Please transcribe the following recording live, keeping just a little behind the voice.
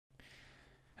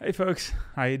Hey folks,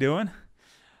 how you doing?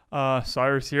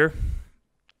 Cyrus here.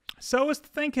 So I was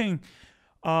thinking,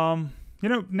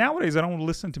 nowadays I don't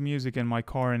listen to music in my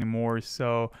car anymore.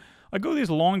 So I go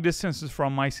these long distances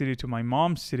from my city to my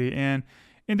mom's city, and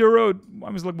in the road,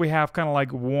 I was like, we have kind of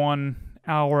like 1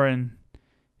 hour and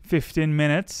 15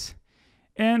 minutes.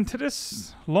 And to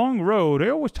this long road, I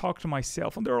always talk to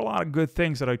myself, and there are a lot of good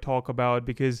things that I talk about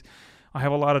because I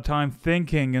have a lot of time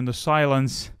thinking in the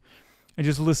silence and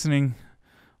just listening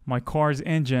my car's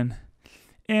engine.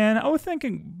 And I was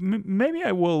thinking maybe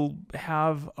I will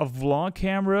have a vlog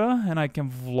camera and I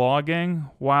can vlogging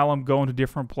while I'm going to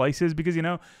different places because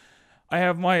I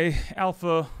have my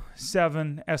Alpha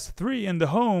 7 S3 in the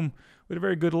home with a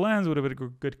very good lens, with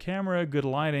a good camera, good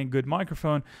lighting, good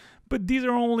microphone. But these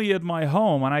are only at my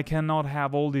home, and I cannot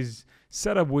have all these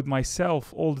set up with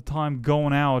myself all the time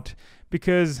going out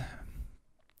because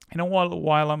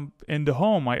while I'm in the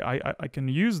home I can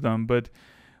use them, but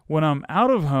when I'm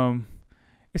out of home,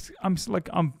 I'm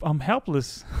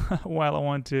helpless while I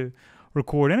want to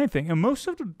record anything. And most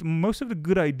of the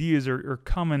good ideas are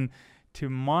coming to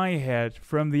my head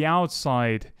from the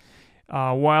outside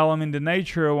while I'm in the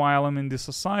nature, while I'm in the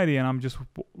society, and I'm just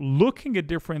looking at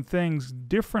different things.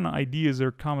 Different ideas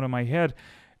are coming to my head,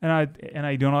 and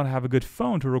I do not have a good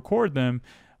phone to record them.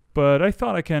 But I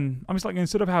thought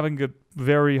instead of having a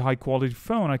very high quality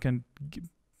phone, I can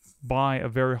buy a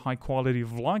very high quality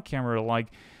vlog camera like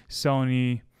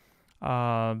Sony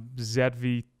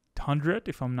ZV-100,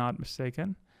 if I'm not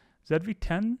mistaken.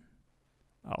 ZV-10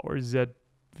 or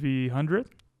ZV-100.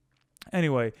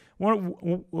 Anyway,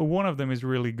 one of them is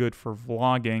really good for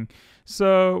vlogging.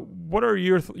 So what are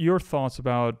your thoughts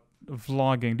about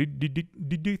vlogging?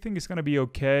 Do you think it's going to be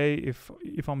okay if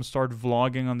I'm going to start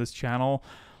vlogging on this channel?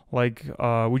 Like,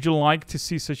 would you like to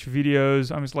see such videos?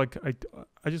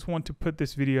 I just want to put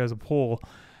this video as a poll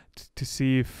to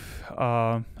see if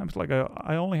I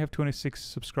only have 26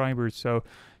 subscribers, so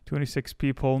 26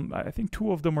 people. I think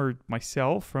 2 of them are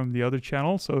myself from the other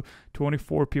channel, so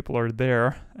 24 people are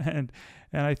there. And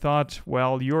I thought,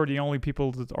 well, you're the only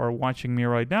people that are watching me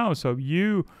right now, so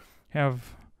you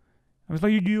have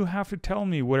to tell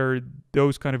me whether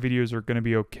those kind of videos are going to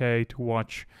be okay to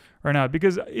watch or not,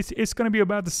 because it's going to be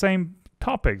about the same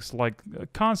topics, like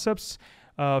concepts,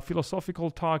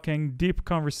 philosophical talking, deep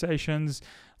conversations,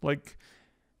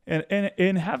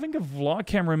 and having a vlog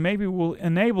camera maybe will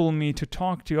enable me to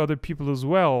talk to other people as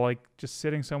well, like just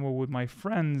sitting somewhere with my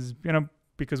friends,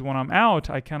 because when I'm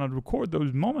out, I cannot record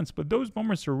those moments, but those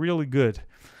moments are really good.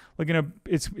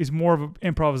 It's more of an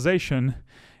improvisation,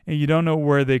 and you don't know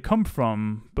where they come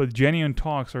from, but genuine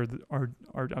talks are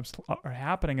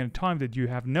happening at a time that you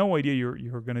have no idea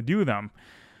you're going to do them.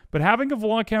 But having a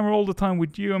vlog camera all the time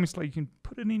with you, you can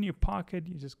put it in your pocket,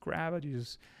 you just grab it, you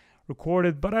just record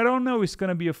it. But I don't know if it's going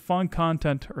to be a fun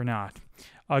content or not,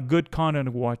 a good content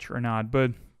to watch or not.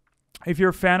 But if you're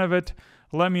a fan of it,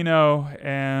 let me know.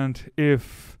 And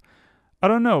if,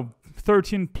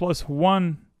 13 plus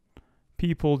 1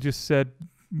 people just said,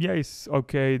 yeah, it's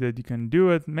okay that you can do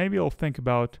it, maybe I'll think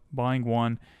about buying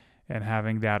one and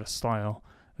having that as style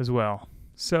as well.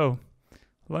 So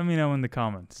let me know in the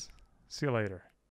comments. See you later.